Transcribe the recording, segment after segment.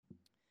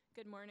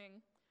Good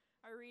morning.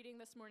 Our reading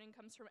this morning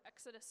comes from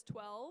Exodus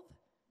 12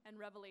 and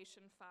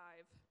Revelation 5.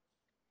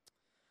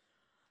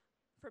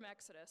 From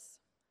Exodus,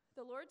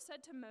 the Lord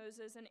said to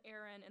Moses and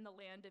Aaron in the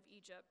land of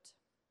Egypt,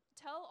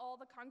 "Tell all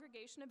the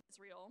congregation of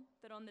Israel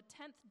that on the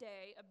 10th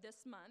day of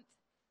this month,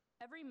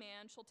 every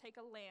man shall take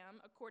a lamb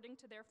according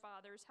to their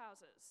fathers'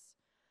 houses,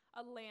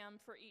 a lamb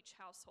for each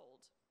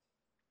household.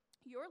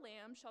 Your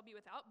lamb shall be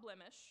without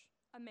blemish,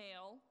 a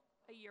male,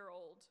 a year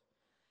old.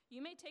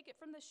 You may take it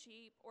from the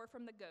sheep or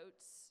from the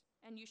goats,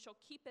 and you shall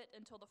keep it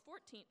until the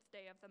 14th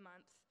day of the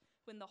month,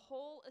 when the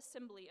whole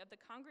assembly of the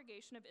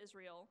congregation of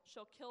Israel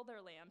shall kill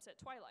their lambs at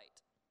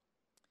twilight.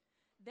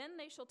 Then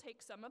they shall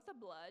take some of the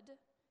blood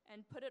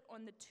and put it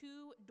on the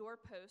 2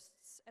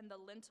 doorposts and the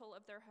lintel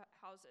of their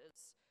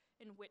houses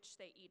in which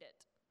they eat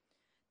it.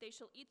 They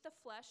shall eat the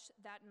flesh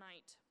that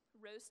night,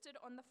 roasted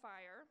on the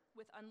fire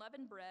with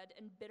unleavened bread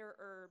and bitter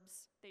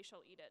herbs they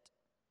shall eat it.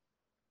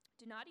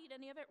 Do not eat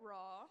any of it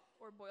raw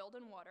or boiled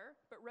in water,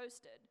 but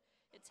roasted,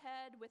 its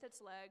head with its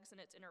legs and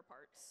its inner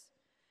parts.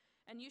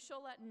 And you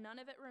shall let none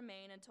of it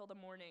remain until the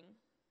morning.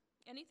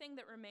 Anything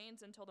that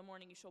remains until the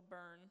morning you shall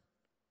burn.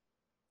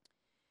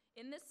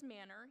 In this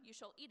manner you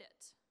shall eat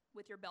it,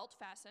 with your belt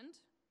fastened,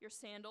 your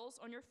sandals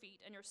on your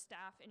feet, and your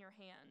staff in your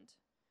hand.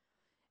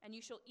 And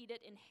you shall eat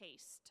it in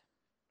haste.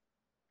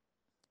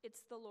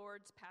 It's the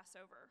Lord's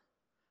Passover,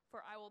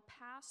 for I will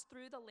pass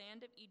through the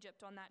land of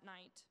Egypt on that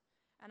night,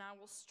 and I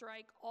will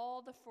strike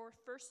all the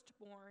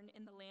firstborn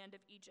in the land of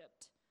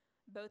Egypt,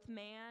 both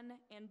man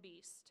and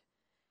beast.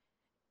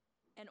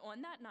 And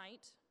on that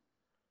night,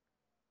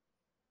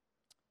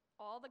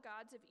 all the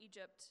gods of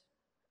Egypt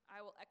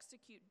I will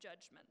execute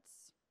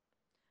judgments.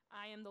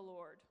 I am the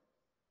Lord.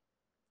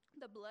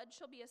 The blood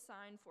shall be a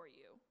sign for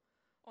you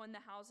on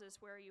the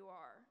houses where you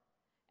are.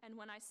 And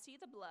when I see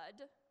the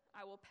blood,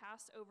 I will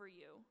pass over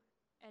you,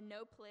 and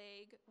no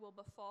plague will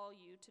befall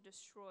you to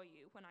destroy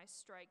you when I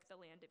strike the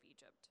land of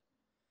Egypt.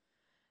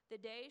 The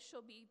day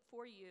shall be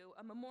for you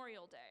a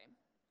memorial day,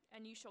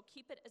 and you shall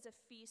keep it as a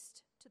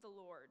feast to the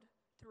Lord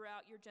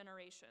throughout your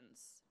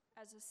generations.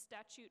 As a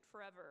statute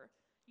forever,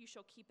 you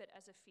shall keep it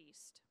as a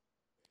feast."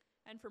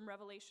 And from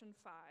Revelation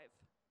 5.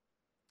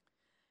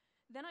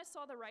 Then I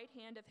saw the right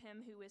hand of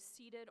him who is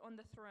seated on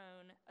the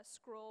throne, a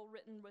scroll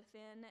written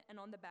within and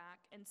on the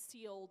back, and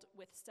sealed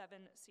with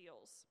 7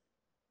 seals.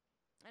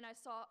 And I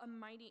saw a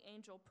mighty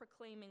angel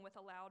proclaiming with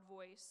a loud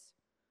voice,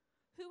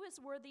 "Who is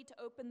worthy to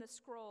open the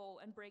scroll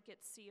and break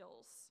its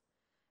seals?"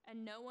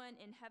 And no one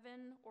in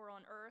heaven or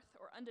on earth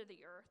or under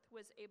the earth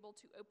was able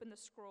to open the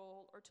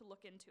scroll or to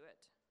look into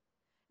it.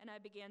 And I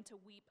began to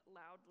weep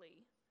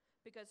loudly,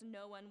 because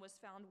no one was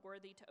found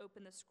worthy to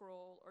open the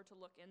scroll or to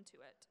look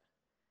into it.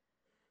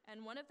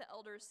 And one of the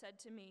elders said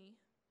to me,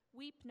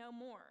 "Weep no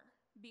more.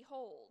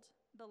 Behold,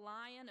 the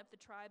Lion of the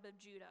tribe of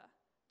Judah,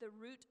 the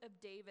Root of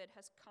David,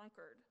 has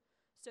conquered,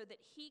 so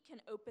that he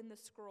can open the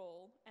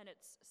scroll and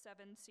its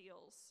 7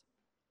 seals."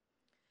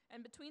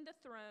 And between the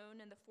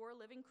throne and the 4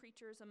 living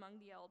creatures among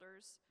the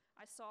elders,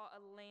 I saw a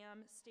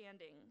lamb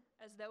standing,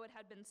 as though it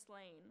had been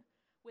slain,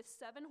 with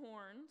 7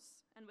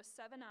 horns and with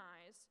 7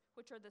 eyes,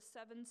 which are the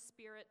 7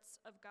 spirits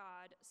of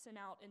God sent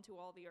out into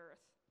all the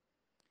earth.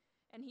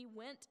 And he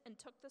went and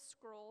took the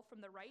scroll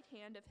from the right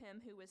hand of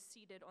him who was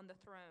seated on the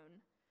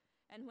throne.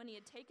 And when he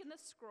had taken the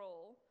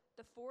scroll,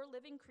 the 4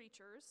 living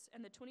creatures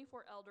and the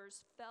 24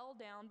 elders fell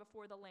down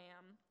before the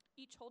Lamb,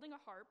 each holding a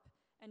harp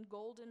and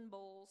golden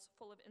bowls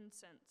full of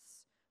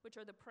incense, which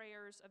are the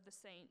prayers of the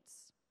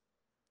saints.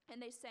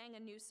 And they sang a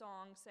new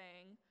song,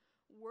 saying,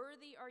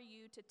 "Worthy are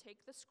you to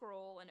take the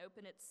scroll and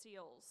open its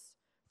seals,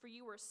 for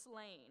you were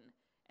slain,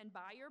 and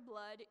by your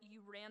blood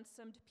you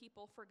ransomed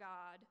people for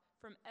God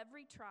from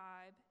every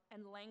tribe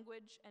and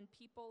language and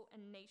people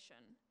and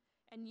nation.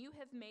 And you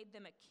have made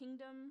them a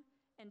kingdom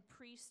and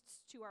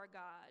priests to our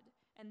God,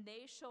 and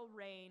they shall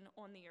reign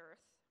on the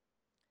earth."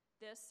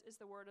 This is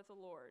the word of the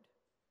Lord.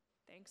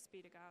 Thanks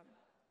be to God.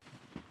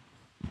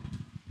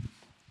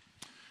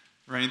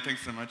 Rain,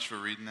 thanks so much for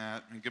reading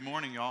that. And good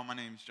morning, y'all. My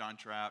name's John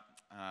Trapp.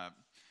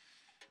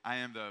 I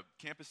am the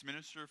campus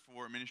minister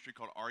for a ministry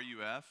called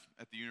RUF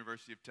at the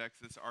University of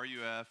Texas.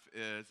 RUF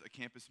is a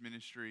campus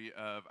ministry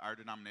of our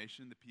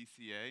denomination, the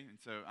PCA. And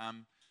so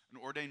I'm an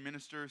ordained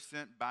minister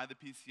sent by the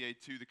PCA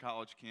to the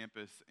college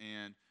campus.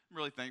 And I'm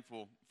really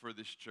thankful for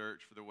this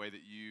church, for the way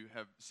that you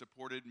have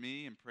supported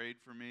me and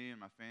prayed for me and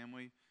my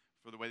family,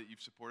 for the way that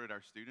you've supported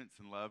our students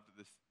and loved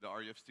the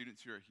RUF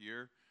students who are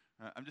here.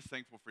 I'm just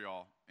thankful for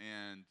y'all,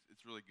 and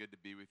it's really good to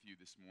be with you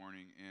this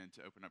morning and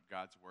to open up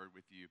God's Word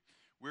with you.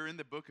 We're in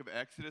the book of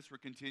Exodus. We're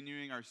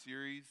continuing our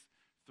series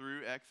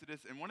through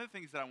Exodus, and one of the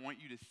things that I want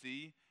you to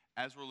see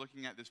as we're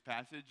looking at this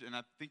passage, and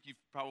I think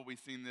you've probably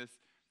seen this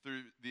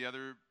through the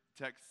other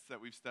texts that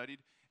we've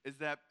studied, is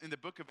that in the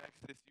book of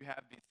Exodus you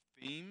have these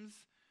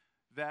themes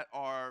that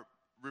are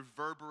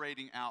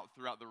reverberating out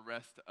throughout the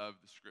rest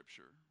of the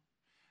Scripture.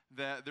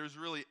 That there's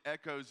really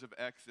echoes of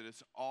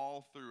Exodus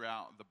all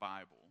throughout the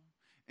Bible.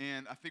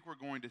 And I think we're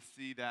going to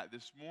see that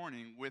this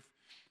morning with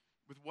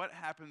what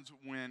happens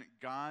when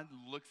God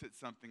looks at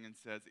something and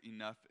says,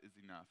 enough is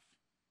enough.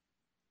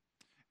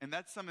 And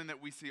that's something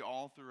that we see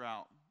all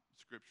throughout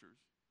Scriptures.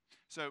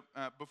 So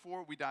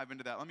before we dive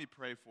into that, let me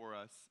pray for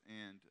us,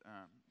 and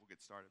we'll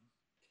get started.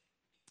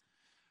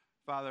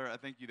 Father, I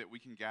thank you that we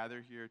can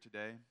gather here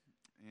today,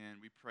 and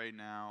we pray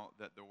now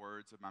that the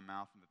words of my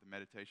mouth and that the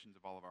meditations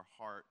of all of our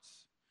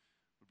hearts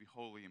would be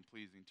holy and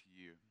pleasing to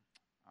you,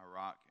 our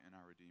rock and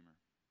our Redeemer.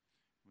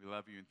 We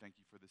love you and thank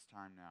you for this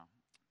time now,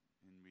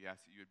 and we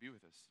ask that you would be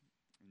with us.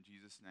 In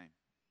Jesus' name,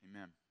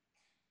 amen.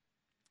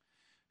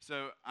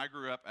 So I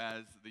grew up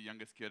as the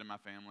youngest kid in my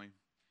family,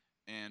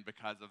 and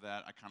because of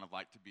that, I kind of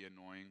like to be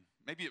annoying.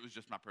 Maybe it was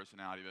just my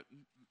personality, but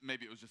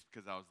maybe it was just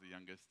because I was the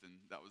youngest, and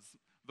that was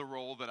the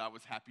role that I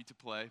was happy to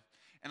play.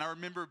 And I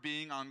remember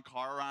being on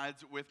car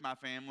rides with my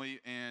family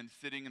and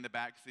sitting in the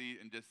back seat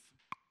and just,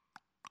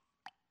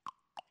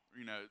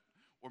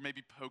 or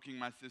maybe poking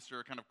my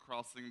sister, kind of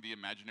crossing the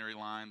imaginary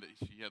line that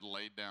she had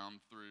laid down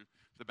through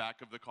the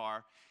back of the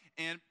car.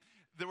 And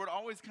there would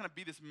always kind of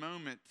be this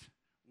moment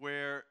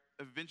where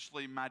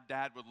eventually my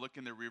dad would look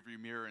in the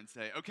rearview mirror and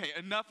say, okay,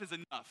 enough is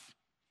enough.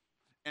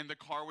 And the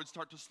car would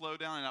start to slow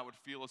down and I would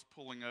feel us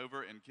pulling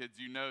over. And kids,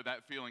 you know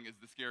that feeling is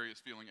the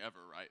scariest feeling ever,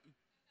 right?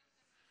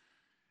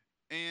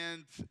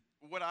 And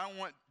what I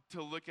want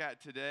to look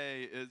at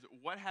today is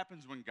what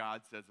happens when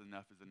God says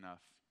enough is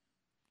enough.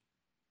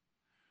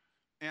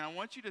 And I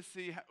want you to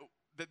see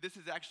that this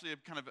is actually a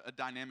kind of a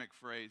dynamic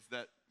phrase,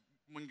 that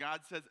when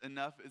God says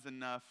enough is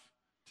enough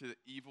to the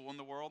evil in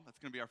the world, that's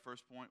going to be our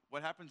first point.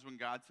 What happens when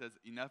God says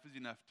enough is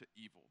enough to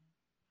evil?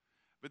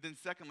 But then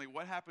secondly,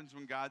 what happens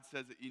when God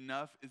says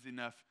enough is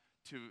enough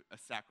to a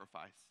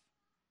sacrifice?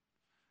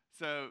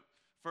 So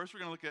first we're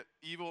going to look at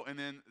evil and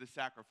then the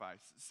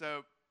sacrifice.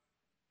 So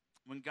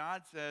when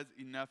God says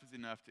enough is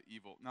enough to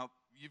evil, now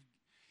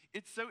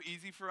it's so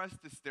easy for us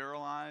to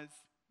sterilize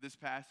this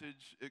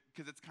passage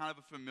because it's kind of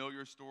a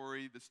familiar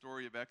story, the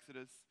story of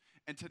Exodus,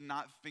 and to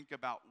not think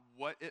about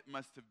what it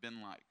must have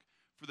been like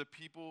for the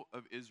people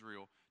of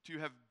Israel to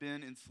have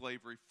been in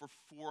slavery for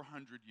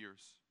 400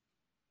 years.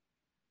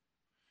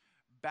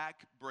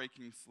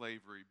 Back-breaking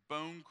slavery,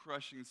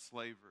 bone-crushing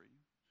slavery.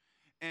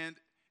 And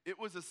it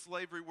was a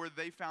slavery where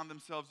they found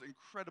themselves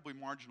incredibly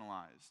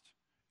marginalized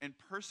and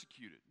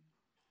persecuted.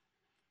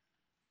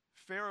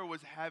 Pharaoh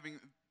was having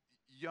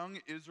young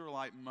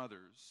Israelite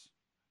mothers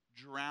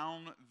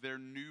drown their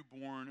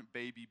newborn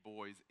baby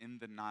boys in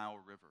the Nile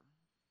River.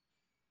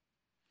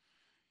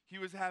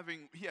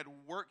 He had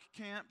work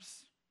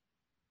camps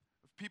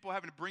of people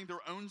having to bring their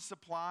own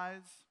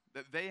supplies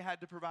that they had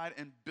to provide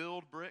and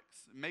build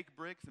bricks, make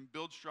bricks and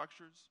build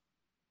structures.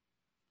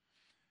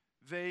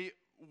 They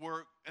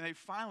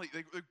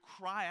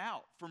cry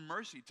out for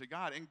mercy to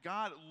God, and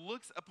God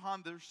looks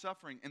upon their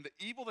suffering and the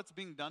evil that's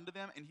being done to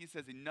them, and he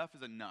says enough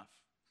is enough.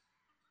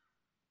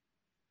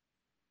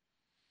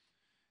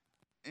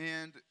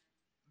 And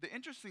the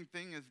interesting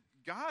thing is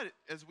God,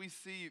 as we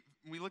see,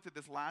 we looked at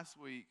this last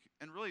week,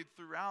 and really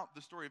throughout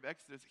the story of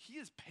Exodus, he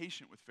is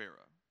patient with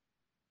Pharaoh.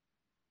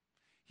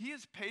 He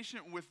is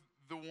patient with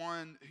the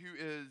one who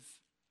is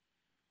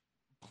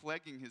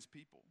plaguing his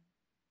people.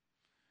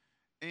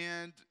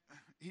 And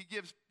he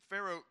gives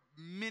Pharaoh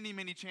many,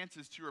 many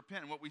chances to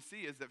repent. And what we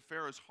see is that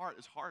Pharaoh's heart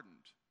is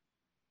hardened.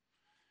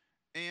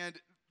 And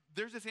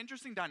there's this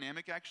interesting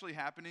dynamic actually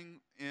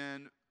happening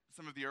in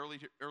some of the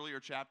earlier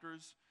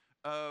chapters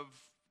of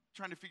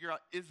trying to figure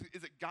out, is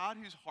it God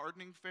who's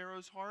hardening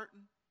Pharaoh's heart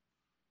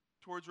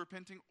towards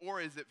repenting,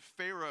 or is it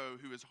Pharaoh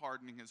who is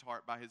hardening his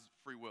heart by his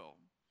free will?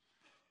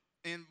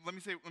 And let me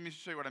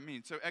show you what I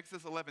mean. So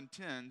Exodus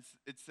 11:10,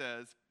 it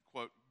says,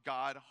 quote,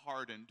 God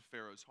hardened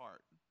Pharaoh's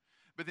heart.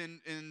 But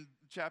then in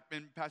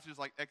passages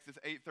like Exodus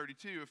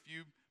 8:32, a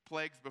few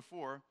plagues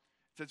before,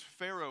 it says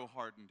Pharaoh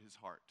hardened his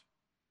heart.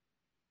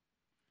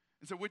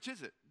 And so which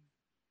is it?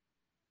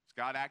 Is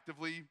God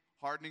actively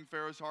hardening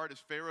Pharaoh's heart? Is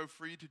Pharaoh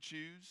free to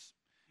choose?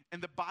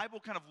 And the Bible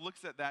kind of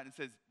looks at that and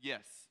says,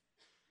 yes.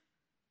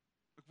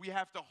 We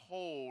have to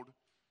hold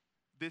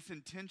this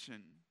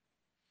intention.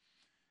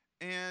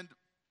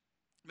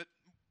 But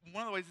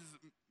one of the ways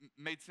this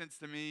made sense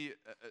to me,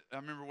 I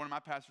remember one of my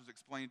pastors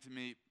explained to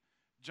me,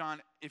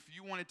 John, if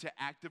you wanted to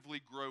actively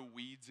grow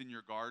weeds in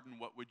your garden,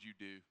 what would you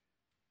do?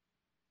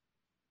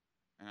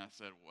 And I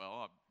said, well,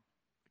 I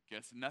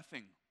guess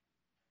nothing.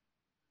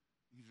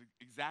 He said,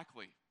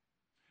 exactly.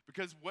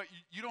 Because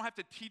you don't have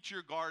to teach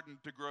your garden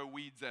to grow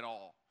weeds at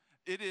all.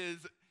 It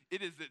is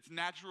its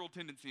natural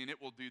tendency, and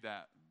it will do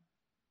that.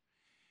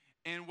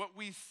 And what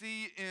we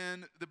see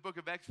in the book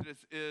of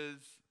Exodus is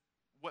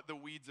what the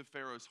weeds of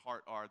Pharaoh's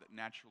heart are that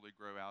naturally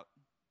grow out.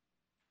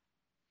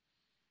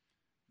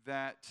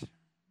 That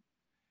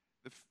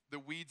the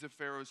weeds of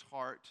Pharaoh's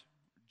heart,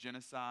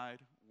 genocide,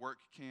 work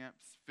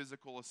camps,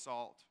 physical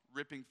assault,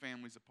 ripping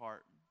families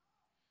apart.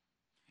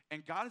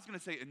 And God is going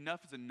to say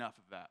enough is enough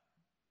of that.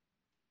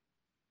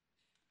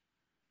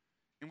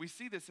 And we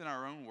see this in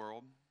our own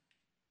world,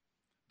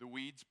 the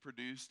weeds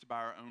produced by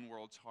our own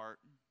world's heart,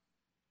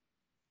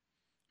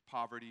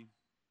 poverty,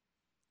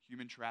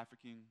 human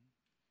trafficking,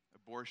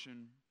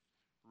 abortion,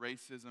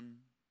 racism,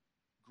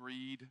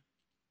 greed.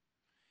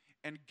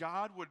 And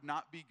God would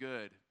not be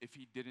good if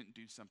he didn't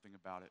do something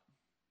about it.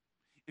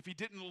 If he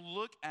didn't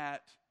look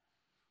at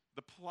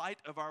the plight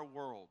of our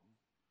world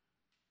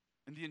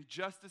and the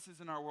injustices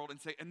in our world and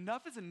say,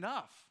 enough is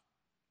enough.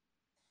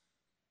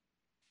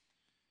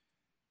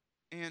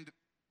 And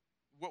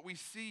what we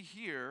see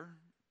here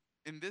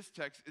in this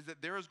text is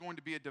that there is going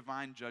to be a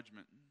divine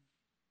judgment.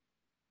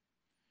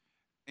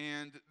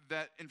 And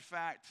that, in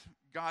fact,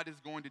 God is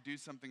going to do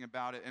something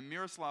about it. And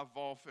Miroslav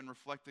Volf, in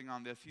reflecting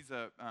on this, he's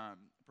a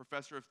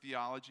professor of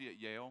theology at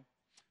Yale.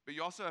 But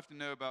you also have to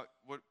know about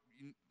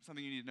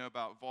something you need to know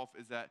about Volf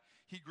is that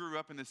he grew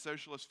up in the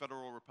Socialist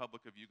Federal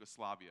Republic of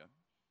Yugoslavia.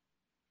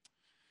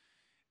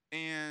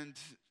 And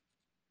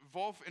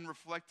Volf, in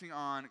reflecting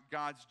on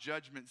God's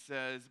judgment,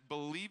 says,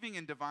 believing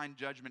in divine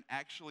judgment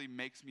actually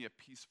makes me a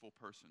peaceful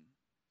person.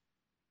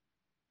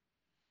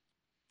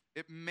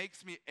 It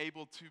makes me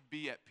able to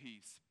be at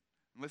peace.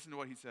 And listen to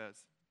what he says.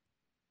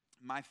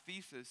 My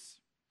thesis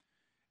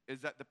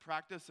is that the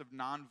practice of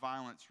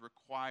nonviolence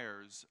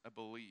requires a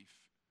belief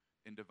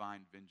in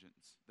divine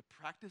vengeance. The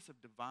practice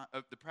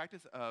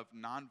of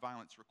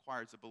nonviolence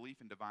requires a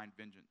belief in divine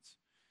vengeance.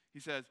 He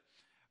says,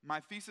 my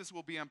thesis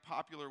will be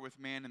unpopular with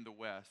man in the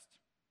West,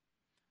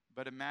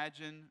 but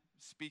imagine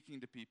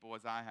speaking to people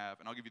as I have,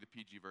 and I'll give you the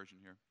PG version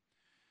here.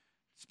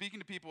 Speaking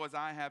to people as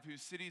I have,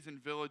 whose cities and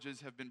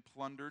villages have been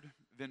plundered,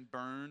 then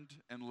burned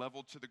and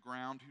leveled to the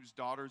ground, whose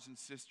daughters and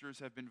sisters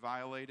have been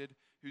violated,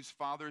 whose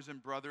fathers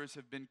and brothers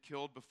have been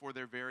killed before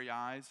their very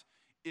eyes.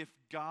 If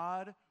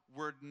God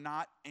were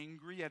not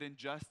angry at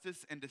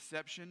injustice and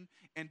deception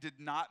and did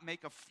not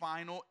make a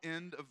final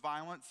end of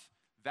violence,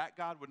 that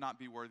God would not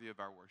be worthy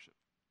of our worship.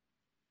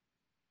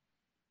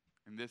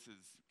 And this is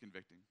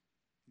convicting.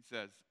 He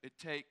says, it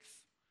takes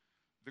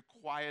the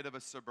quiet of a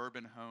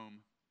suburban home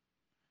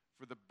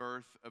for the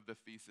birth of the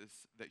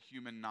thesis that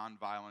human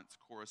nonviolence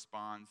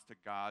corresponds to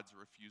God's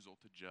refusal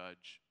to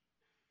judge.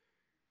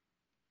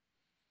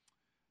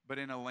 But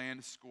in a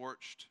land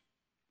scorched,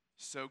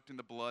 soaked in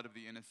the blood of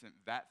the innocent,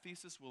 that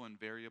thesis will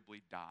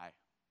invariably die.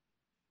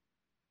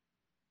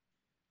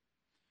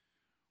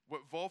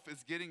 What Volf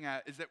is getting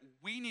at is that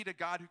we need a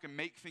God who can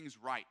make things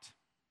right.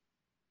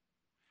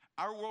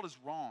 Our world is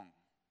wrong.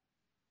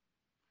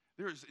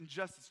 There is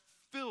injustice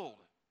filled.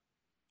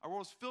 Our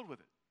world is filled with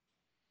it.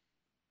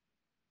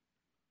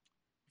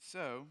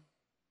 So,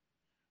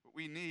 what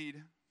we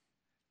need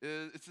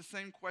is, it's the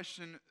same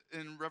question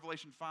in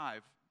Revelation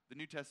 5, the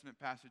New Testament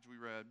passage we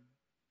read.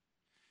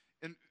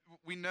 And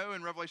we know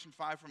in Revelation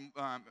 5 from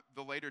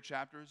the later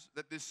chapters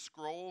that this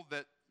scroll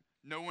that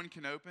no one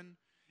can open,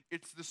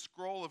 it's the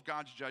scroll of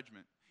God's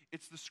judgment.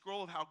 It's the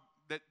scroll of how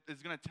that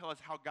is going to tell us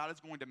how God is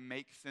going to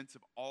make sense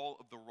of all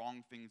of the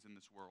wrong things in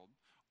this world.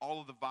 All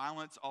of the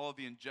violence, all of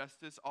the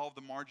injustice, all of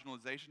the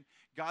marginalization.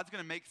 God's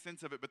going to make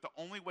sense of it, but the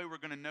only way we're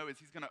going to know is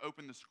he's going to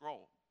open the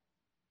scroll.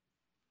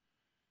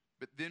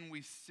 But then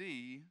we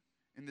see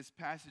in this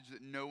passage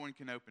that no one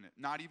can open it.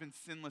 Not even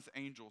sinless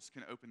angels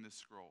can open this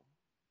scroll.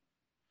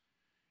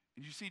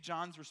 And you see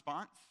John's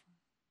response?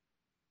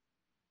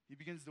 He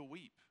begins to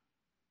weep,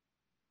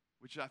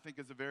 which I think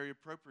is a very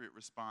appropriate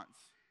response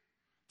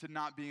to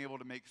not being able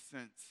to make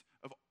sense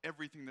of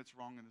everything that's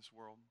wrong in this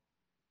world.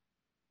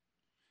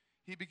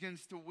 He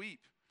begins to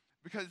weep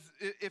because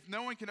if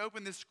no one can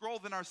open this scroll,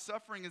 then our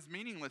suffering is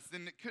meaningless.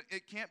 Then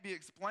it can't be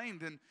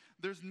explained. Then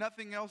there's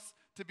nothing else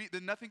to be,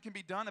 then nothing can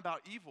be done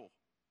about evil.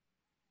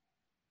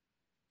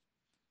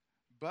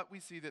 But we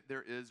see that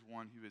there is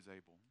one who is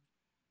able.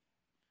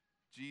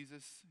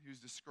 Jesus, who's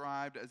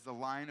described as the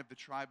Lion of the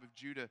tribe of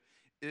Judah,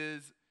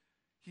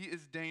 he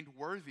is deemed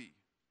worthy.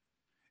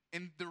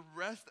 And the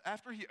rest,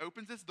 after he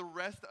opens this, the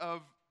rest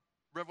of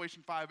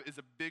Revelation 5 is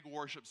a big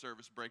worship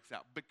service breaks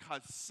out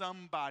because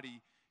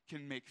somebody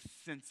can make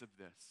sense of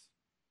this.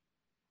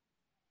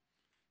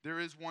 There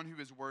is one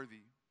who is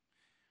worthy.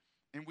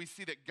 And we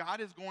see that God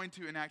is going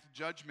to enact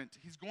judgment.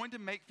 He's going to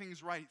make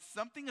things right.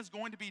 Something is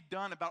going to be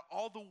done about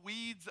all the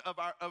weeds of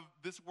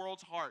this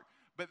world's heart.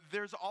 But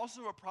there's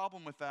also a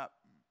problem with that.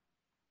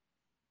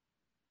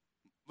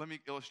 Let me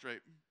illustrate.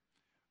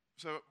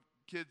 So,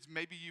 kids,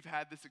 maybe you've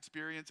had this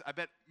experience. I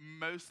bet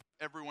most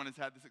everyone has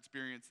had this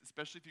experience,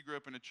 especially if you grew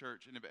up in a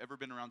church and have ever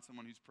been around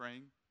someone who's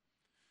praying.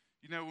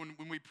 You know,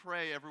 when we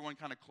pray, everyone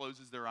kind of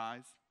closes their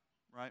eyes,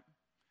 right?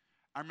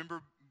 I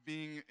remember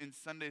being in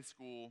Sunday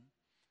school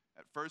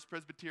at First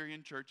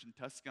Presbyterian Church in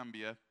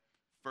Tuscumbia,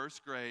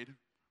 first grade.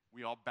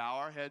 We all bow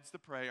our heads to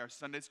pray. Our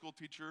Sunday school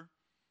teacher,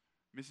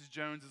 Mrs.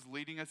 Jones, is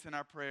leading us in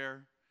our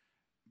prayer,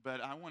 but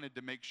I wanted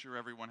to make sure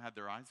everyone had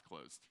their eyes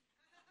closed.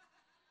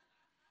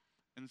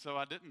 And so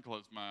I didn't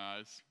close my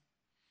eyes.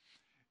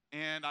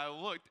 And I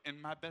looked,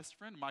 and my best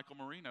friend, Michael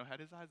Marino, had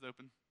his eyes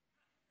open.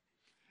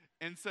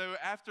 And so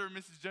after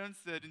Mrs. Jones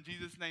said, in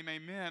Jesus' name,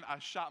 amen, I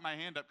shot my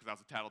hand up, because I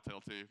was a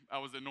tattletale too. I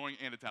was annoying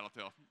and a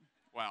tattletale.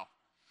 Wow.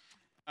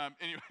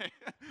 Anyway,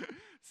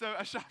 so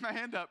I shot my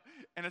hand up,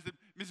 and I said,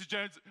 Mrs.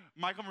 Jones,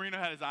 Michael Marino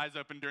had his eyes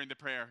open during the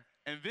prayer.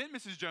 And then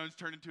Mrs. Jones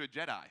turned into a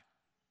Jedi,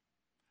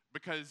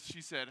 because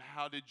she said,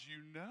 how did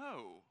you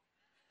know?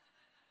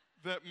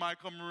 that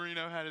Michael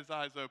Marino had his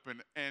eyes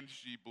open, and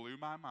she blew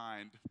my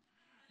mind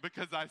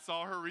because I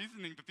saw her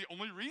reasoning that the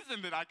only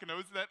reason that I can know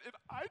is that if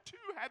I too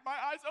had my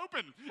eyes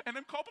open and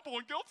am culpable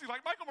and guilty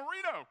like Michael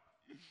Marino.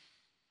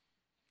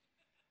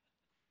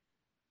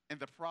 And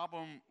the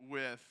problem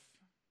with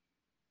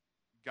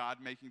God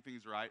making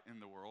things right in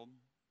the world,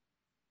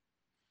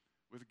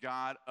 with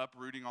God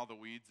uprooting all the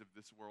weeds of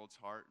this world's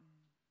heart,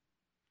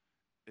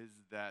 is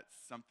that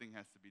something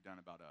has to be done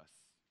about us.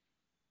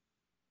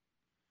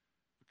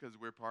 Because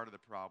we're part of the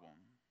problem.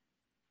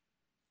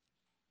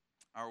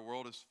 Our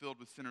world is filled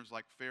with sinners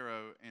like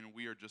Pharaoh, and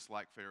we are just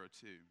like Pharaoh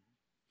too.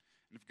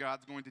 And if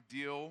God's going to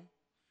deal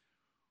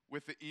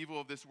with the evil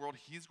of this world,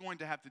 he's going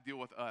to have to deal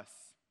with us.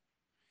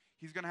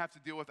 He's going to have to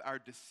deal with our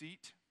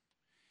deceit.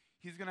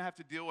 He's going to have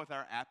to deal with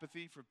our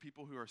apathy for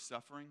people who are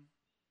suffering.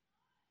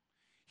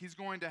 He's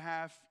going to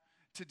have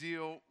to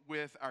deal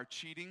with our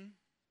cheating.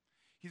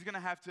 He's going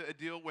to have to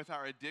deal with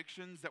our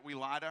addictions that we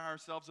lie to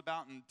ourselves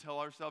about and tell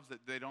ourselves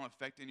that they don't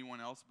affect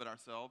anyone else but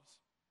ourselves.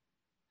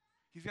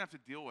 He's going to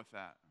have to deal with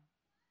that.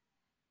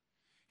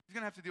 He's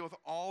going to have to deal with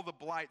all the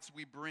blights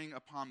we bring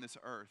upon this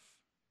earth.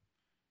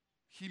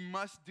 He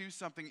must do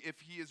something if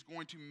he is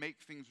going to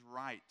make things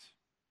right.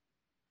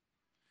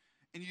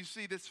 And you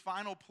see this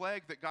final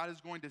plague that God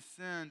is going to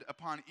send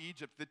upon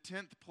Egypt, the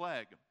 10th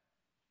plague,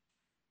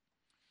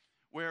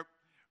 where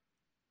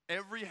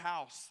every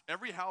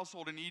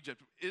household in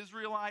Egypt,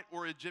 Israelite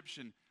or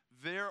Egyptian,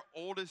 their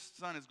oldest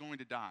son is going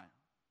to die.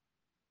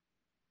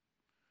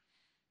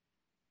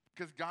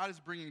 Because God is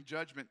bringing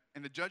judgment,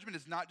 and the judgment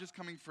is not just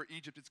coming for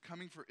Egypt, it's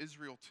coming for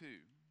Israel too.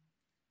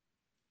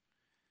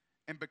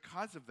 And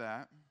because of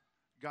that,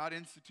 God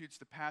institutes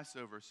the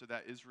Passover so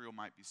that Israel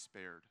might be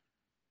spared.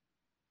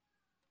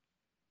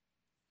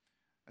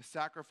 A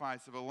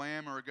sacrifice of a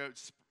lamb or a goat,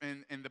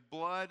 and the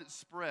blood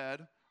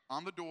spread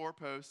on the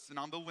doorposts and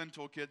on the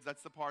lintel, kids.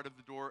 That's the part of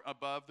the door,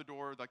 above the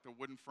door, like the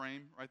wooden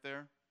frame right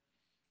there.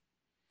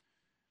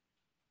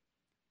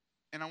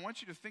 And I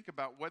want you to think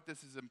about what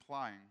this is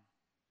implying.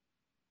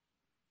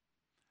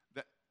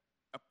 That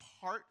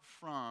apart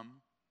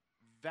from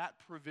that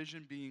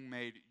provision being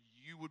made,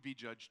 you would be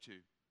judged too.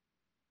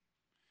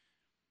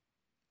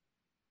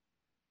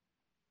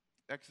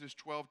 Exodus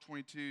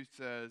 12:22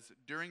 says,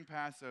 during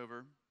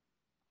Passover,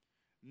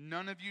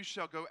 none of you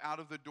shall go out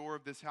of the door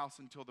of this house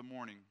until the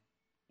morning.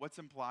 What's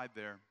implied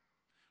there?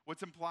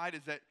 What's implied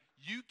is that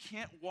you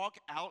can't walk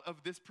out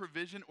of this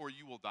provision or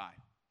you will die.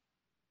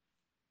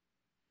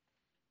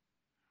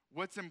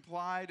 What's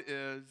implied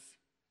is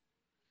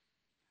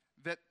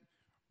that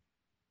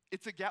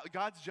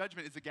God's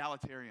judgment is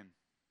egalitarian.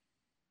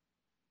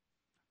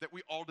 That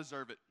we all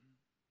deserve it.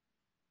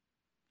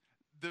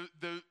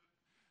 The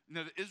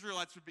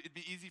Israelites, it'd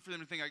be easy for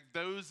them to think like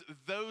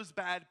those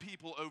bad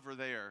people over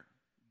there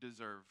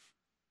deserve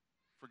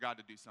for God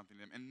to do something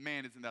to them. And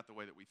man, isn't that the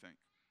way that we think?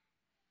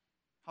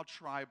 How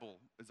tribal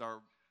is our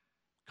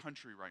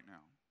country right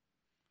now?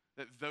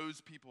 That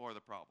those people are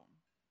the problem.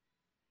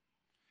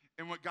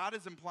 And what God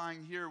is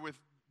implying here with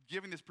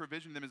giving this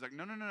provision to them is like,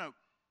 no.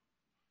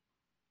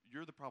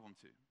 You're the problem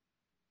too.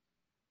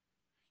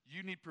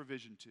 You need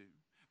provision too.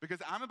 Because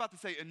I'm about to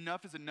say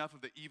enough is enough of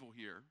the evil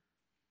here.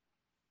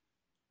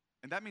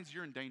 And that means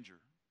you're in danger.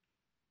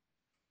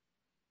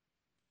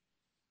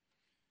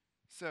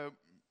 So,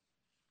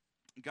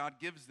 God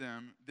gives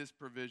them this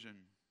provision.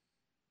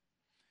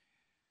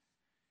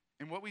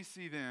 And what we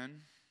see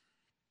then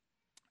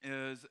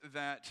is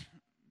that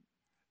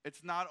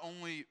it's not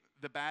only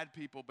the bad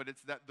people, but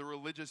it's that the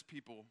religious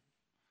people,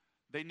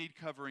 they need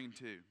covering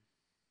too.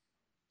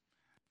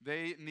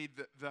 They need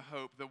the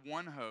hope, the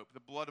one hope, the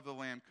blood of the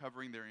Lamb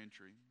covering their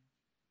entry.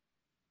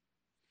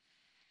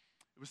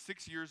 It was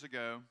 6 years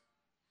ago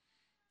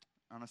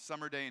on a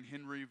summer day in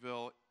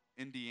Henryville,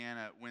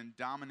 Indiana, when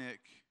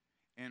Dominic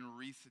and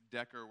Reese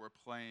Decker were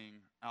playing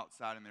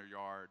outside in their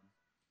yard.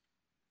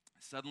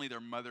 Suddenly their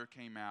mother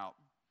came out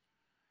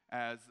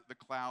as the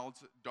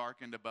clouds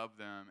darkened above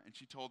them, and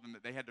she told them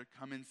that they had to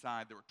come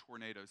inside. There were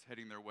tornadoes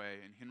heading their way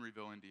in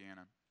Henryville,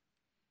 Indiana.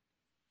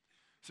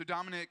 So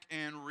Dominic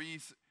and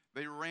Reese,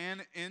 they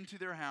ran into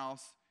their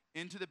house,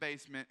 into the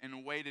basement,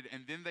 and waited,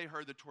 and then they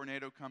heard the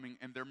tornado coming,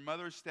 and their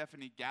mother,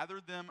 Stephanie,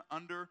 gathered them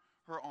under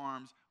her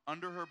arms,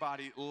 under her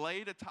body,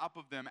 laid atop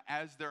of them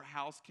as their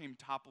house came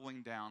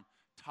toppling down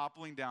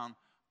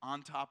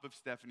on top of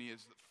Stephanie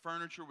as the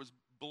furniture was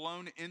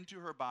blown into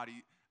her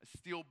body. A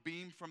steel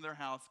beam from their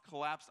house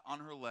collapsed on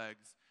her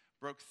legs,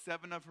 broke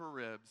 7 of her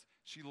ribs.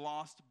 She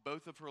lost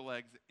both of her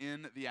legs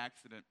in the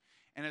accident.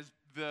 And as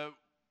the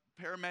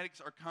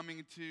paramedics are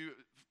coming to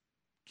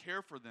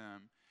care for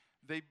them,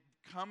 they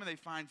come and they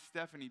find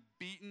Stephanie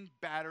beaten,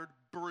 battered,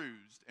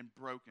 bruised, and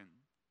broken.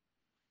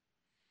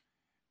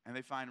 And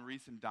they find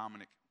Reese and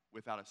Dominic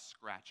without a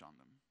scratch on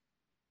them,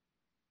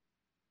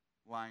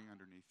 lying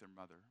underneath their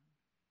mother,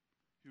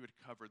 who had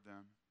covered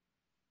them.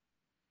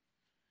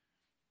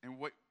 And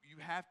what you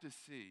have to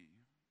see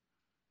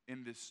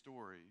in this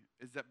story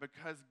is that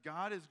because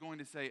God is going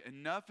to say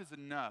enough is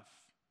enough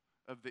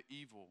of the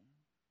evil,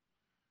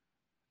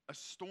 a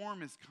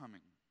storm is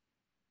coming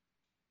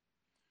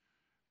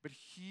but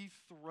he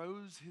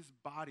throws his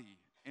body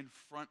in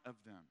front of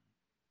them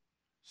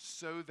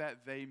so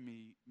that they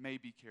may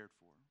be cared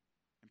for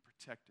and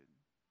protected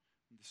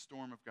in the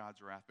storm of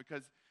God's wrath.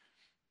 Because,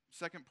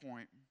 second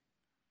point,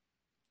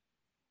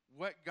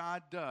 what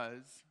God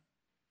does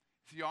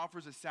is he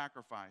offers a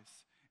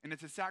sacrifice. And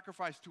it's a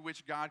sacrifice to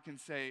which God can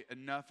say,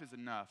 enough is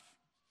enough.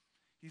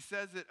 He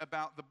says it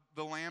about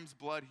the lamb's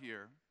blood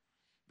here,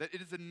 that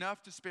it is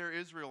enough to spare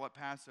Israel at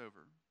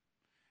Passover.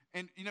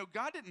 And,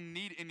 God didn't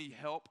need any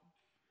help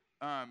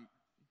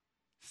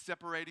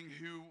separating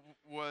who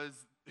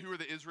were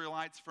the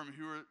Israelites from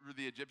who were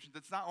the Egyptians.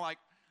 It's not like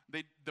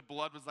the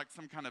blood was like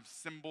some kind of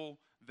symbol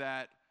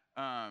that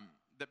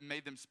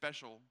made them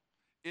special.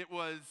 It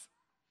was,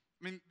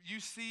 you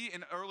see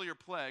in earlier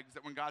plagues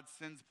that when God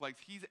sends plagues,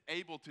 he's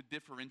able to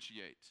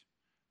differentiate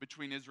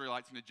between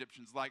Israelites and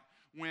Egyptians. Like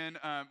when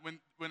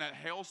a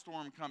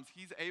hailstorm comes,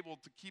 he's able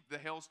to keep the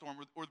hailstorm,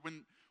 or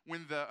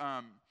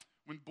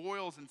when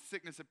boils and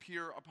sickness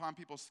appear upon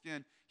people's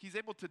skin, he's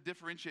able to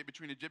differentiate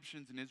between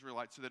Egyptians and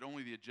Israelites so that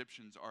only the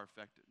Egyptians are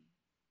affected.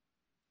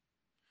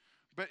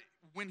 But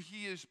when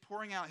he is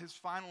pouring out his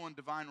final and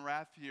divine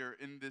wrath here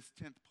in this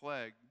 10th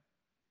plague,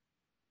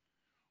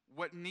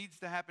 what needs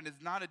to happen is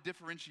not a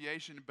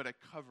differentiation, but a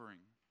covering,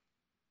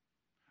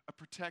 a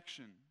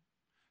protection.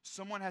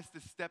 Someone has to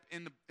step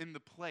in the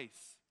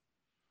place,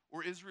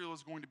 or Israel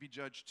is going to be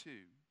judged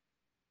too.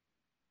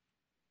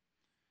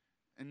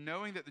 And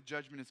knowing that the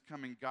judgment is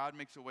coming, God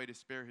makes a way to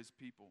spare his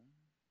people.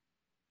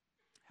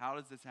 How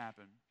does this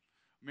happen?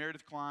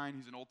 Meredith Kline,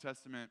 who's an Old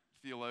Testament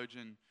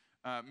theologian,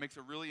 makes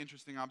a really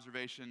interesting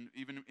observation,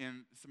 even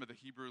in some of the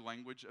Hebrew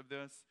language of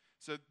this.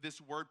 So this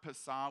word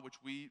Passah, which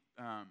we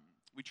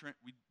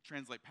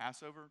translate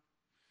Passover,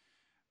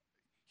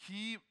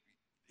 he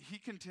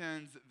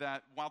contends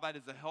that while that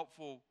is a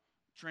helpful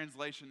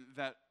translation,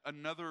 that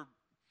another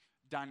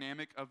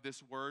dynamic of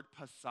this word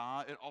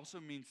Passah, it also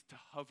means to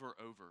hover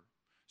over.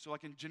 So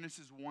like in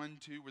Genesis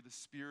 1-2, where the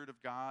Spirit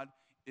of God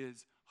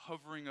is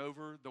hovering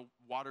over the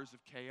waters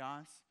of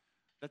chaos,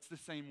 that's the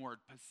same word,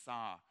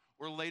 Passah.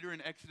 Or later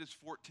in Exodus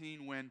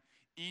 14, when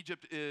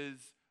Egypt is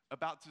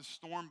about to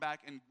storm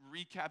back and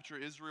recapture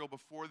Israel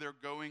before they're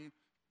going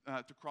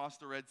to cross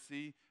the Red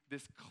Sea,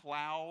 this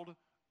cloud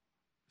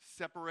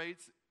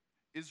separates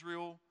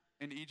Israel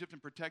and Egypt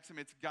and protects them.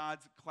 It's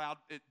God's cloud,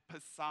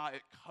 Passah,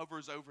 it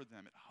covers over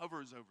them, it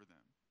hovers over them.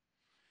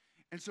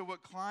 And so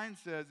what Kline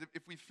says,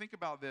 if we think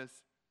about this,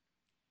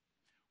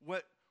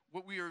 what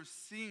we are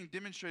seeing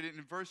demonstrated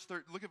in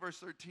look at verse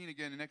 13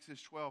 again in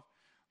Exodus 12.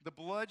 The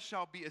blood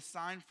shall be a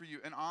sign for you,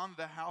 and on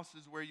the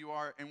houses where you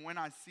are, and when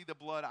I see the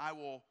blood, I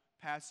will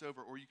pass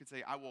over. Or you could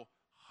say, I will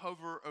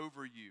hover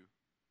over you,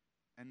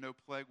 and no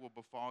plague will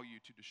befall you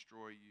to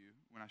destroy you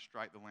when I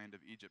strike the land of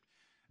Egypt.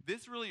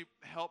 This really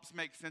helps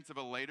make sense of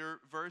a later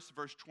verse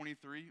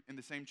 23 in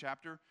the same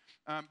chapter,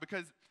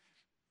 because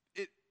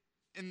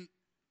in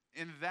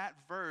that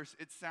verse,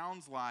 it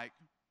sounds like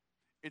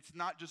it's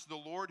not just the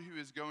Lord who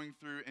is going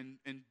through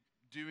and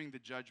doing the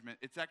judgment.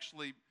 It's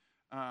actually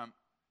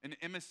an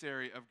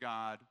emissary of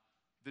God,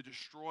 the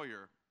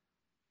destroyer,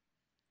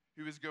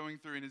 who is going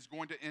through and is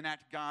going to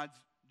enact God's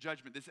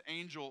judgment, this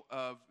angel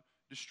of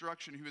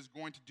destruction who is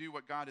going to do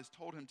what God has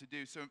told him to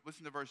do. So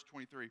listen to verse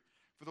 23.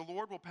 For the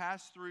Lord will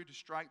pass through to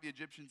strike the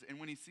Egyptians,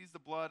 and when he sees the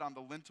blood on the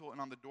lintel and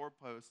on the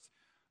doorposts,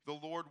 the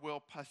Lord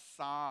will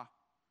passah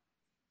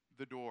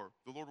the door.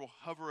 The Lord will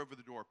hover over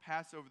the door,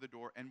 pass over the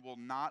door, and will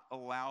not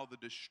allow the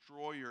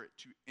destroyer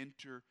to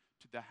enter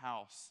to the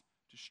house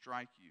to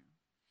strike you.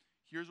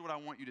 Here's what I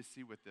want you to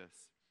see with this.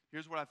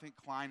 Here's what I think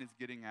Kline is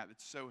getting at.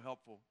 It's so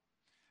helpful.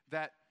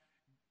 That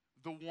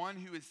the one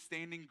who is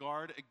standing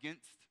guard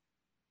against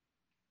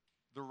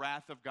the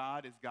wrath of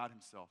God is God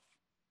himself.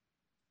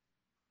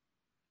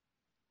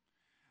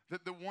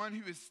 That the one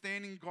who is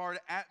standing guard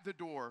at the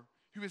door,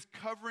 who is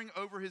covering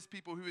over his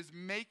people, who is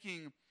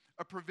making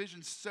a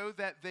provision so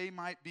that they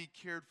might be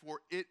cared for,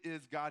 it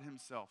is God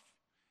himself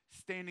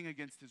standing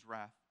against his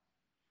wrath.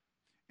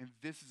 And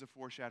this is a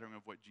foreshadowing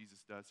of what Jesus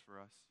does for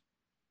us.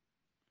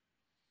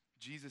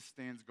 Jesus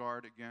stands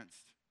guard against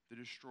the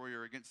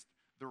destroyer, against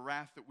the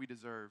wrath that we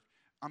deserve.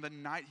 On the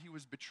night he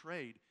was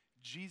betrayed,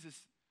 Jesus,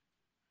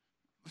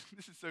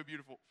 this is so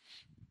beautiful.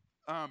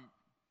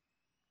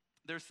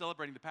 They're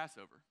celebrating the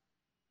Passover.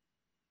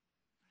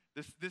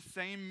 This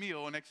same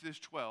meal in Exodus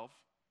 12,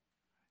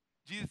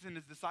 Jesus and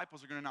his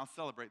disciples are going to now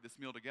celebrate this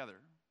meal together.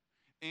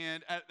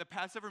 And at the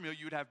Passover meal,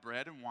 you would have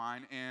bread and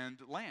wine and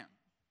lamb.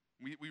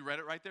 We read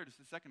it right there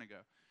just a second ago.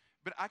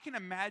 But I can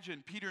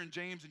imagine Peter and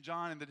James and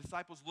John and the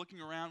disciples looking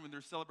around when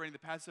they're celebrating the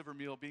Passover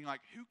meal being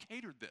like, who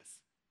catered this?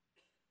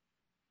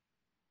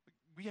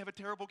 We have a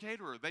terrible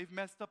caterer. They've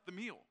messed up the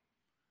meal.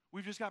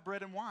 We've just got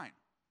bread and wine.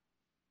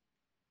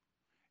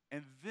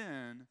 And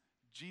then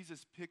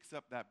Jesus picks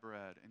up that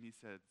bread and he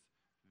says,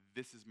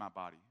 this is my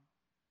body.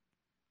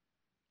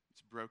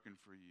 It's broken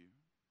for you.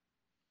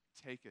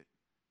 Take it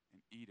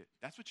and eat it.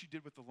 That's what you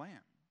did with the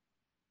lamb.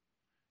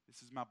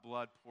 This is my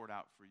blood poured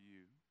out for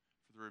you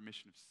for the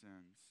remission of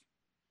sins.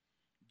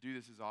 Do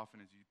this as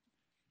often as you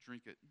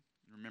drink it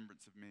in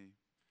remembrance of me.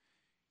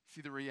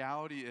 See, the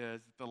reality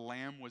is that the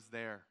Lamb was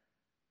there.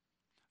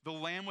 The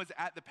Lamb was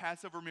at the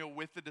Passover meal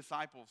with the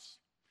disciples.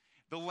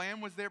 The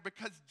Lamb was there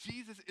because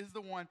Jesus is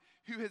the one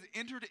who has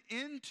entered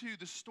into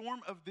the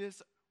storm of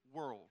this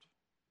world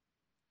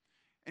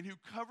and who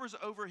covers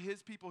over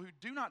his people who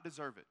do not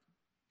deserve it.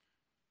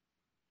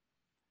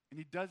 And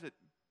he does it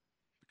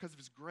because of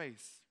his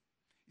grace.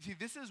 You see,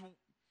 this is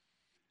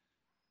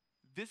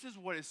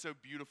what is so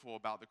beautiful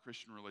about the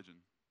Christian religion,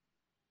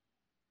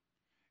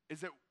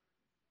 is that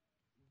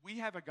we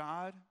have a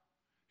God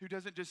who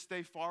doesn't just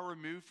stay far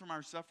removed from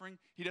our suffering.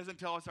 He doesn't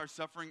tell us our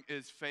suffering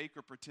is fake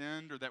or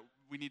pretend or that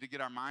we need to get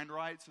our mind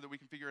right so that we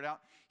can figure it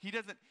out.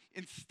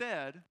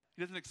 Instead,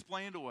 he doesn't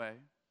explain it away.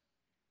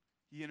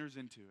 He enters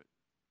into it.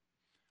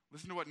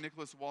 Listen to what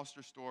Nicholas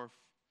Wolsterstorff,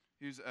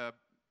 who's a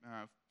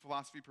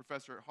philosophy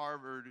professor at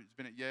Harvard, who's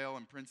been at Yale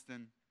and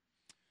Princeton.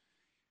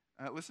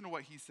 Listen to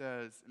what he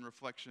says in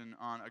reflection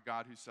on a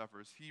God who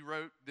suffers. He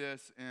wrote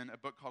this in a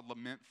book called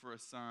Lament for a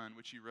Son,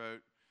 which he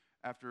wrote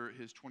after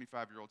his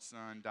 25-year-old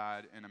son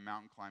died in a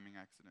mountain climbing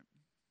accident.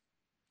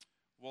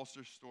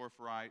 Wolsterstorff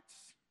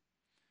writes,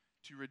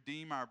 "To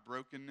redeem our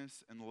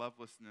brokenness and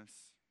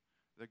lovelessness,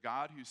 the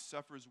God who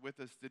suffers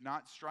with us did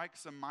not strike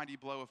some mighty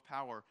blow of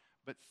power,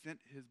 but sent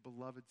his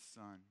beloved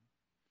Son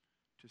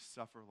to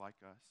suffer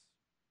like us,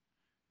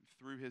 and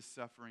through his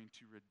suffering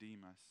to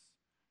redeem us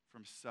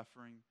from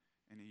suffering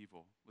and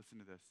evil." Listen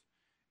to this.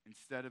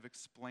 Instead of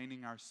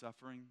explaining our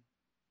suffering,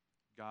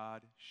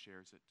 God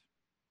shares it.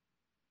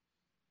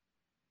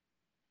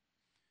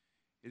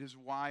 It is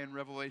why in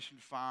Revelation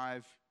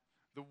 5,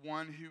 the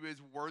one who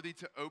is worthy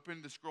to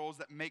open the scrolls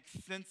that make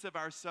sense of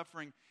our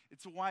suffering,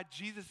 it's why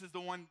Jesus is the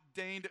one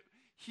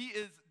he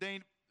is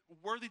deigned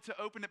worthy to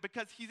open it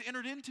because he's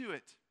entered into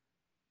it.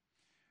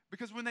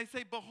 Because when they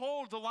say,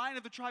 "Behold, the Lion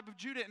of the tribe of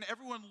Judah," and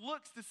everyone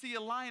looks to see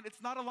a lion,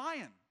 it's not a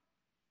lion.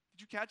 Did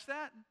you catch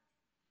that?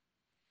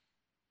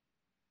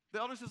 The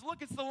elder says,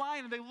 "Look, it's the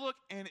lion," and they look,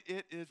 and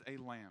it is a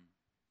lamb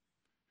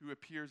who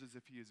appears as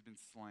if he has been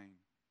slain.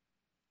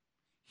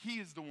 He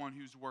is the one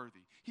who's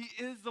worthy. He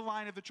is the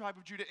Lion of the tribe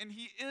of Judah, and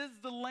he is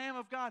the Lamb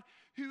of God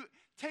who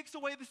takes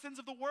away the sins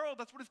of the world.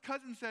 That's what his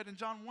cousin said in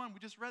John 1. We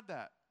just read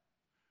that.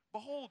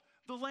 Behold,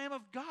 the Lamb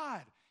of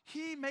God.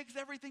 He makes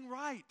everything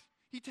right.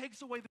 He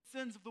takes away the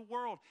sins of the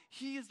world.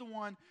 He is the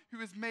one who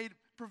has made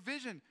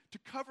provision to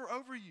cover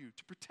over you,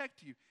 to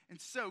protect you. And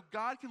so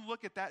God can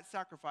look at that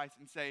sacrifice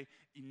and say,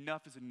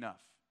 enough is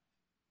enough.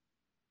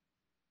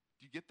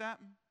 Do you get that?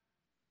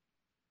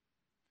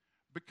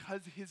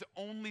 Because his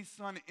only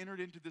son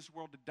entered into this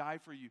world to die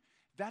for you.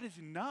 That is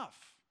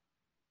enough.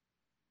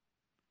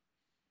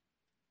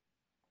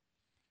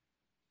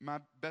 My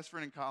best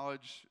friend in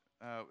college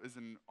is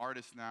an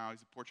artist now.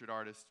 He's a portrait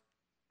artist.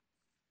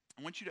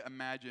 I want you to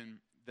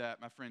imagine that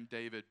my friend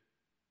David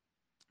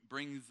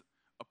brings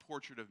a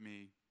portrait of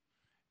me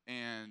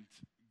and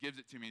gives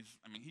it to me.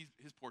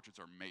 His portraits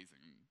are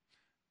amazing.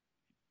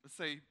 Let's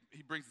say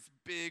he brings this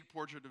big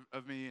portrait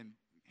of me and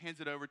hands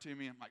it over to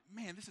me. I'm like,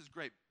 man, this is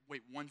great.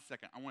 Wait 1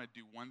 second. I want to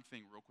do one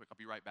thing real quick. I'll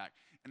be right back.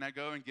 And I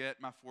go and get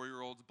my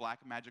 4-year-old's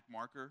black magic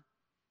marker.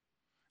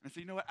 And I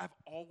say, you know what? I've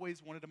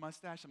always wanted a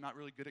mustache. I'm not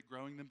really good at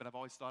growing them, but I've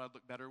always thought I'd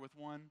look better with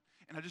one.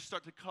 And I just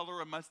start to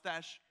color a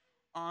mustache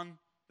on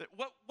that.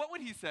 What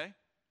would he say?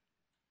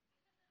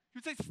 He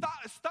would say, stop,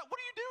 what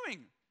are you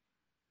doing?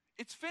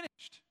 It's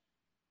finished.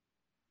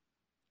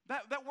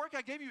 That work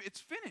I gave you,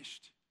 it's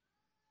finished.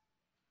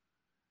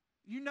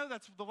 You know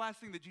that's the last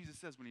thing that Jesus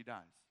says when he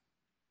dies.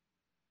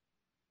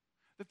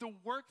 That the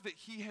work that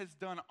he has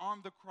done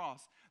on the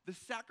cross, the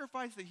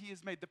sacrifice that he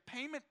has made, the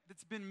payment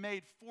that's been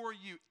made for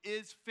you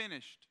is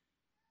finished.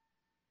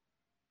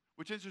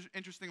 Which,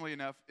 interestingly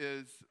enough,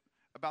 is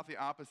about the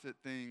opposite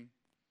thing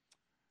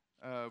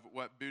of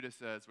what Buddha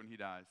says when he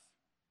dies.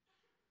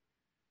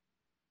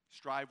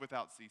 Strive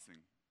without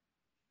ceasing.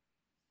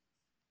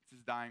 It's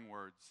his dying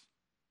words.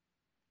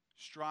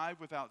 Strive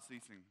without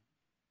ceasing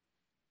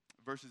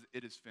versus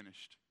it is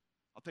finished.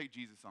 I'll take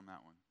Jesus on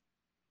that one.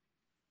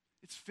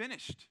 It's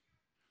finished.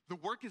 The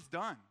work is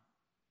done.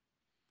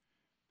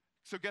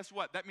 So guess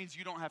what? That means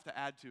you don't have to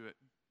add to it.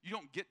 You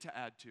don't get to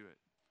add to it.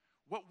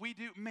 What we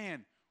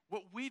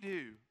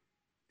do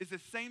is the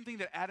same thing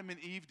that Adam and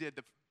Eve did.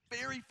 The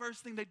very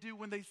first thing they do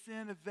when they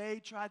sin, they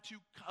try to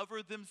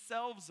cover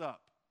themselves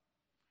up.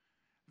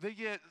 They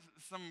get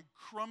some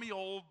crummy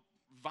old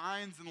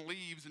vines and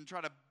leaves and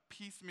try to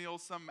piecemeal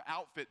some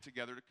outfit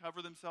together to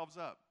cover themselves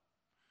up.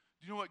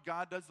 Do you know what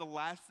God does? The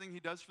last thing he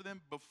does for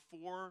them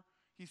before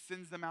he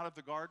sends them out of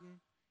the garden?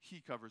 He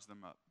covers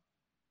them up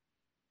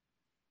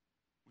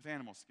with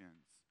animal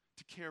skins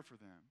to care for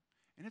them.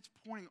 And it's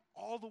pointing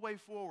all the way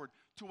forward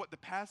to what the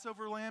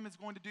Passover lamb is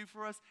going to do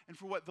for us and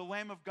for what the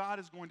Lamb of God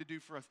is going to do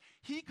for us.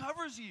 He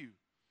covers you.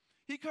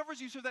 He covers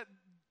you so that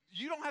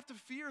you don't have to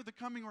fear the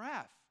coming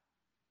wrath.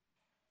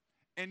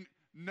 And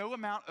no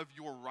amount of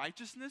your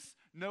righteousness,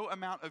 no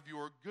amount of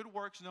your good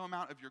works, no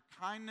amount of your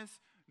kindness,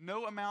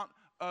 no amount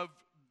of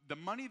the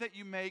money that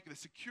you make, the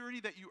security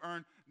that you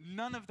earn,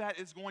 none of that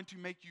is going to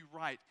make you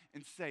right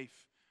and safe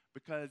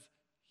because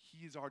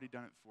he's already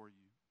done it for you.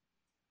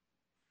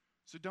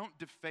 So don't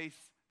deface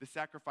the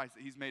sacrifice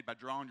that he's made by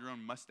drawing your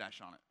own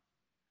mustache on it,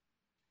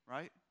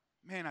 right?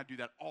 Man, I do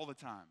that all the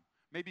time.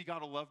 Maybe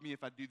God will love me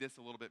if I do this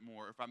a little bit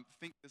more, if I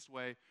think this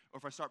way, or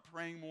if I start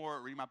praying more,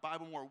 or reading my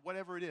Bible more,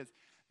 whatever it is.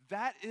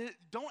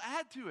 Don't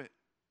add to it.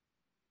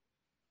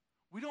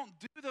 We don't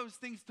do those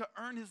things to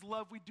earn his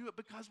love. We do it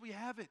because we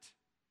have it.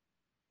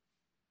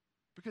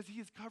 Because he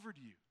has covered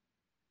you.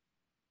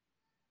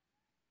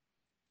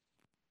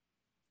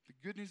 The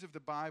good news of the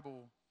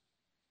Bible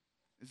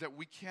is that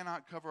we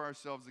cannot cover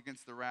ourselves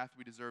against the wrath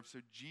we deserve. So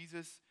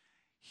Jesus,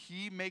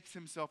 he makes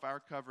himself our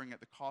covering at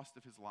the cost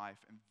of his life,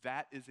 and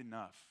that is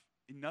enough.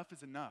 Enough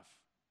is enough.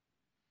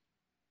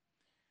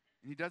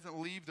 And he doesn't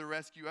leave the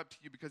rescue up to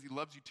you because he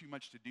loves you too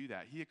much to do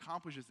that. He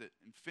accomplishes it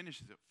and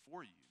finishes it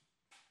for you.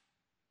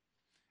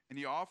 And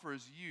he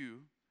offers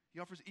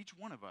each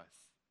one of us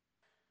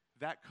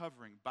that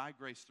covering by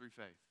grace through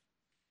faith.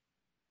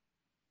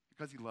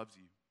 Because he loves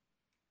you.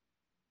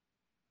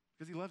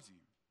 Because he loves you.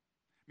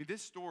 I mean,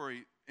 this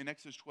story in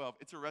Exodus 12,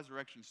 it's a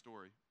resurrection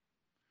story.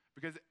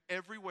 Because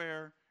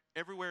everywhere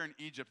in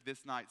Egypt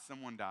this night,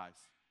 someone dies.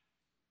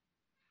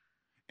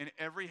 And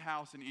every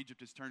house in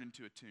Egypt is turned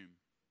into a tomb.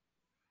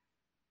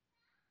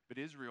 But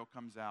Israel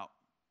comes out.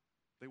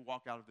 They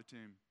walk out of the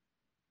tomb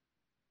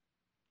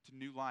to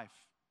new life,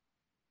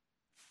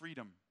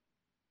 freedom.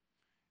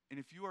 And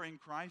if you are in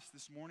Christ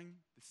this morning,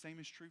 the same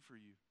is true for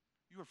you.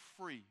 You are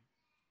free.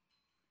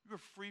 You are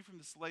free from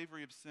the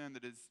slavery of sin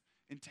that has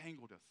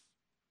entangled us.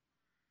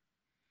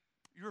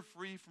 You are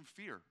free from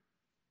fear.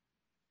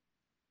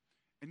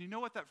 And you know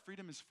what that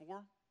freedom is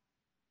for?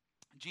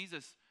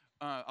 Jesus,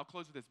 I'll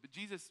close with this, but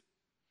Jesus,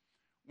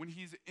 when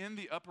he's in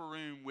the upper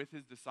room with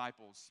his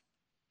disciples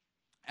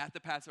at the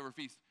Passover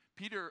feast,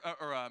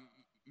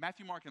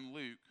 Matthew, Mark, and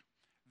Luke,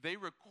 they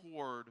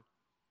record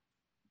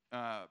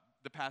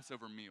the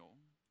Passover meal.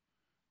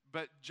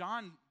 But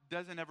John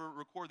doesn't ever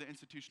record the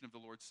institution of the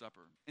Lord's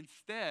Supper.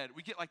 Instead,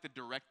 we get like the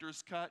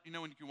director's cut. You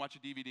know when you can watch a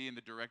DVD and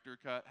the director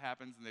cut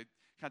happens and they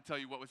kind of tell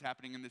you what was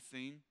happening in this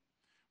scene?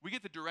 We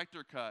get the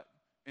director cut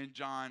in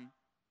John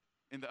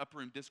in the upper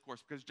room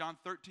discourse because John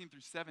 13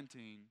 through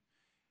 17,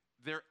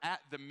 they're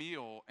at the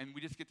meal and we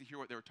just get to hear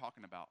what they were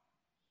talking about.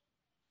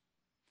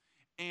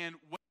 And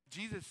what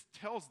Jesus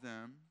tells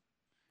them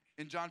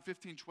in John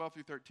 15, 12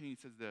 through 13, he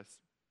says this: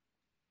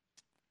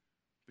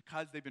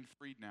 because they've been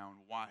freed now and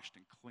washed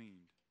and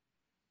cleaned,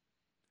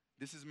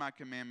 this is my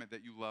commandment,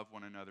 that you love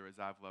one another as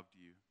I've loved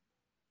you.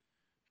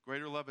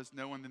 Greater love has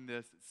no one than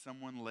this, that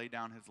someone lay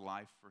down his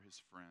life for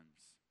his friends.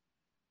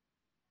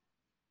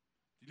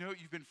 Do you know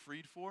what you've been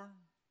freed for?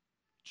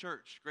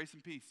 Church, grace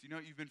and peace. Do you know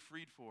what you've been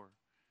freed for?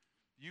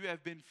 You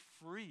have been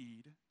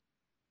freed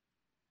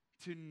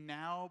to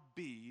now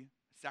be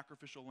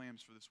sacrificial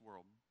lambs for this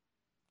world.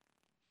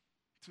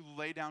 To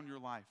lay down your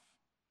life.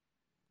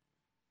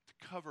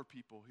 To cover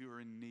people who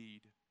are in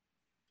need.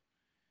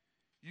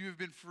 You have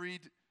been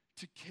freed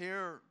to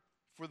care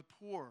for the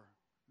poor,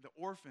 the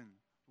orphan,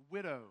 the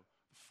widow,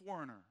 the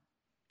foreigner,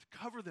 to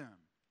cover them,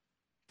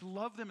 to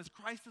love them as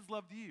Christ has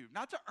loved you.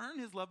 Not to earn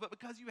his love, but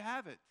because you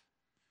have it.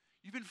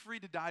 You've been free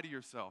to die to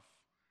yourself.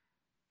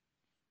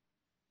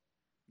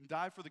 And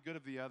die for the good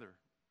of the other.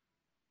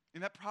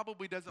 And that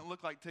probably doesn't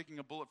look like taking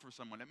a bullet for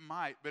someone. It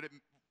might, but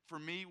for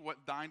me,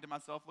 what dying to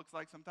myself looks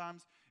like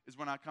sometimes is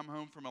when I come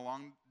home from a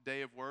long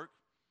day of work,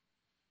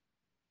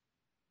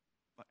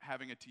 like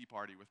having a tea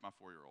party with my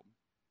 4-year-old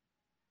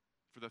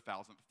for the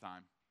 1000th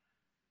time.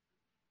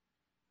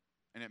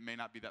 And it may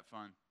not be that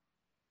fun.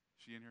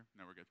 Is she in here?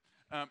 No, we're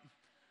good.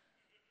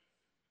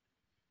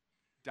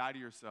 Die to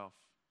yourself.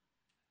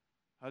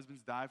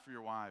 Husbands, die for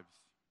your wives.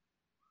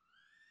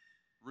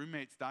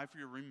 Roommates, die for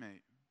your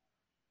roommate.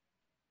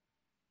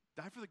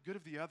 Die for the good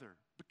of the other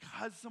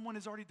because someone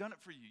has already done it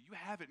for you. You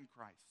have it in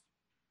Christ.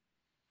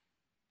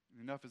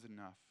 And enough is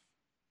enough.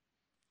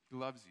 He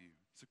loves you.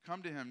 So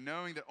come to him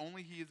knowing that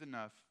only he is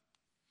enough,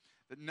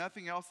 that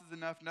nothing else is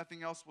enough,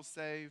 nothing else will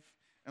save,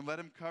 and let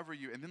him cover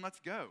you. And then let's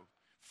go.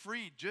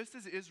 Freed, just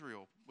as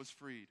Israel was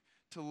freed,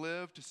 to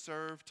live, to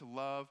serve, to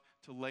love,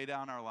 to lay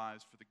down our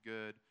lives for the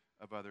good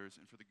of others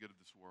and for the good of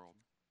this world.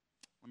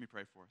 Let me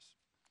pray for us.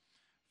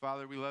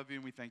 Father, we love you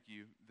and we thank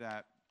you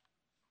that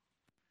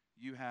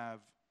you have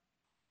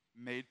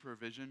made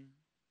provision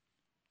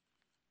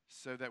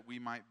so that we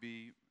might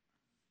be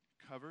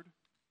covered,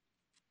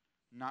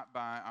 not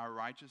by our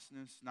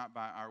righteousness, not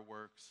by our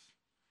works,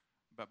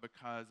 but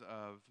because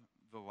of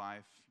the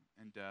life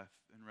and death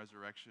and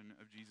resurrection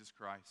of Jesus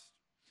Christ.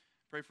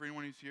 Pray for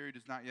anyone who's here who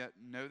does not yet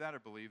know that or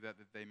believe that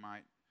they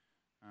might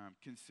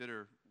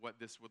consider what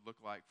this would look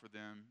like for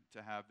them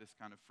to have this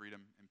kind of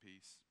freedom and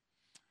peace.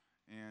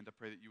 And I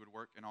pray that you would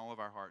work in all of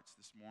our hearts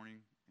this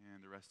morning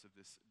and the rest of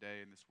this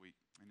day and this week.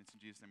 And it's in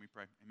Jesus' name we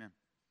pray. Amen.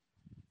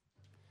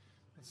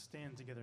 Let's stand together.